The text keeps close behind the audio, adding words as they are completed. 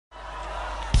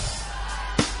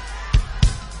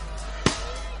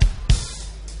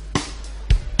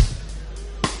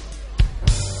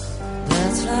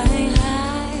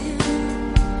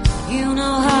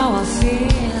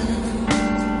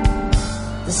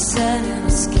sun in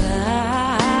the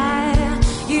sky.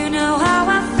 You know how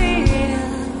I feel.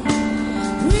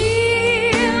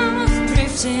 Reels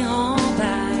drifting on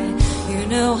by. You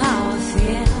know how I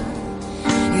feel.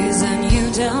 It's a new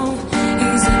dawn,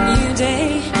 it's a new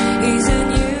day, it's a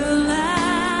new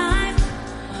life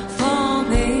for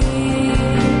me.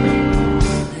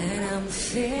 And I'm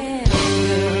feeling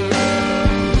good.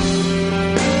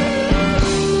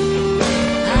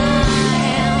 I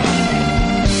am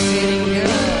feeling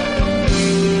good.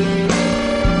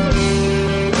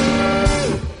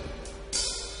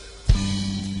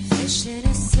 Fish in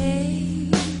a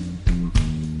sea,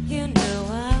 you know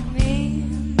what I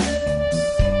mean.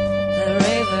 The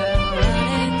river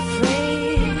running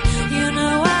free, you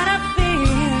know what I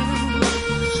feel.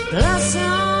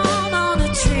 Blossom on a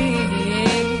tree,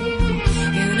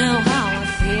 you know how I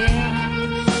feel.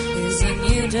 It's a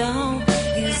new dawn,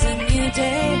 it's a new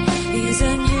day, it's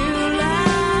a new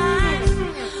life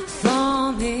for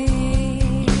me.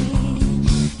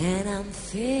 And I'm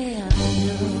feeling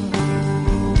good.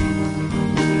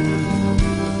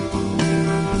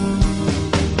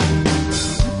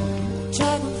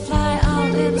 Dragonfly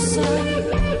out in the sun,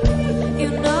 you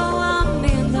know I'm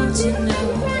in, don't you know?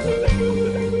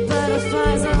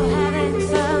 Butterflies are having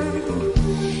fun,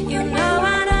 you know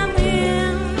what I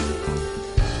mean.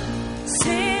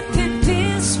 Sipping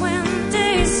peace when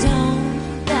day's done,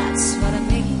 that's what I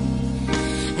mean.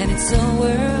 And it's a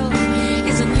world,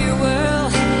 it's a new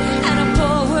world, and a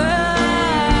poor world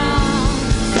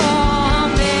for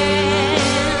me.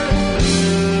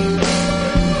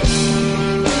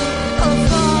 Oh,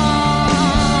 for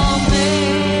me.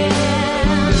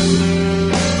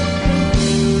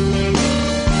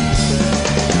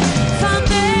 For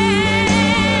me.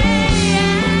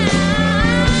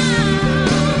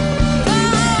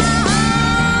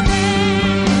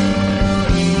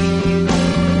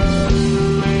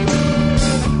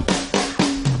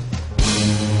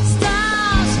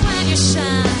 Stars when you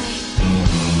shine,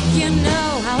 you know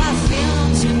how I feel,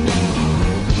 don't you know?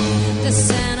 The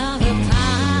scent of the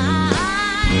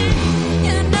pine,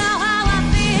 you know how I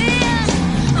feel.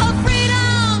 Oh,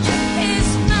 freedom is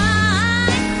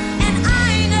mine, and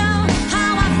I know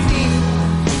how I feel.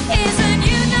 It's a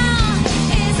new dawn,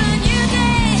 it's a new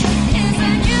day, it's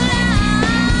a new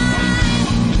life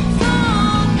for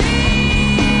me.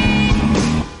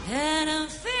 And I'm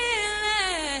feeling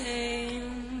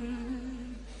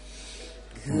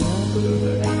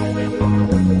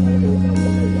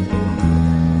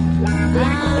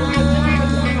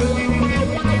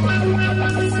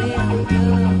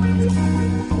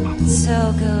so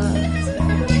good.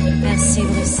 Merci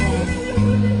Bruxelles.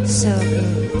 So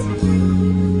good.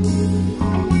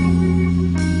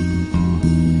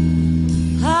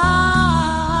 Oh,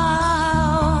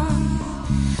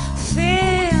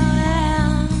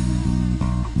 feeling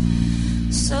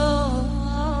so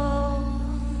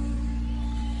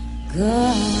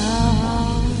good.